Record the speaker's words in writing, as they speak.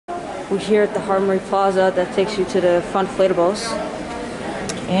We're here at the Harlem Plaza that takes you to the fun inflatables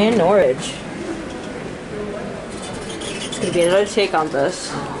in Norridge. It's gonna be another take on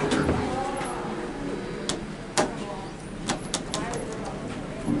this.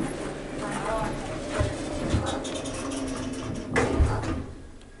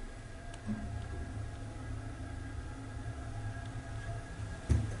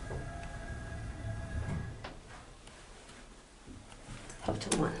 Up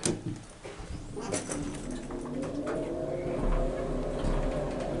to one.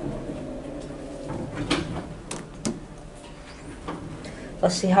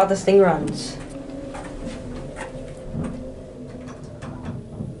 Let's see how this thing runs.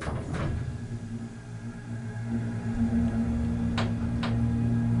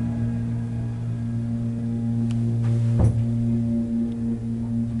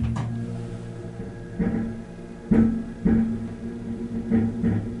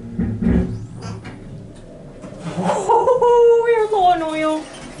 We are low on oil.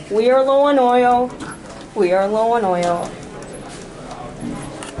 We are low on oil. We are low on oil.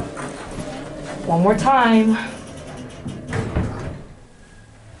 One more time.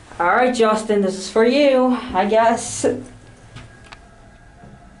 Alright, Justin, this is for you, I guess.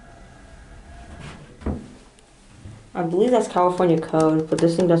 I believe that's California code, but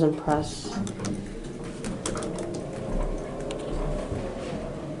this thing doesn't press.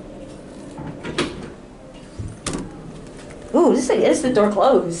 Ooh, this thing is the door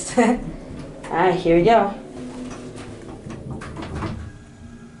closed. Alright, here we go.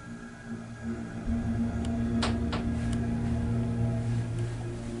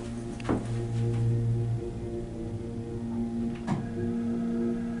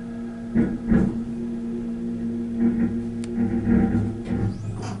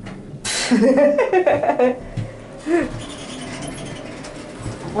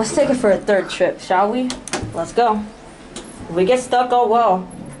 Let's take it for a third trip, shall we? Let's go. If we get stuck, oh well.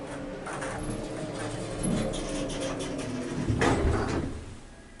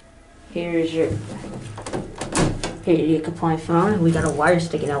 Here's your compliant phone. We got a wire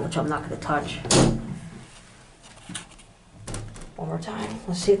sticking out, which I'm not going to touch. One more time.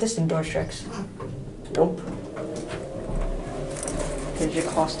 Let's see if this thing door tricks. Nope. Here's your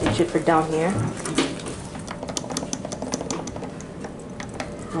call station for down here.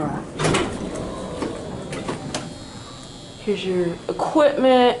 Alright. Here's your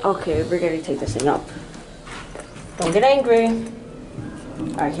equipment. Okay, we're gonna take this thing up. Don't get angry.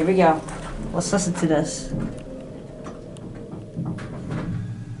 Alright, here we go. Let's listen to this.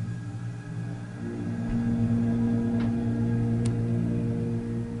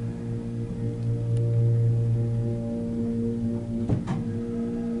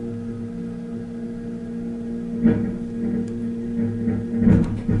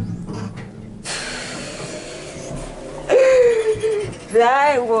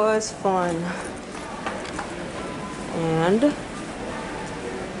 That was fun. And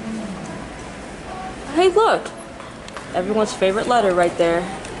hey, look, everyone's favorite letter right there.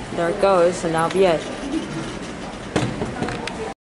 There it goes, and that'll be it.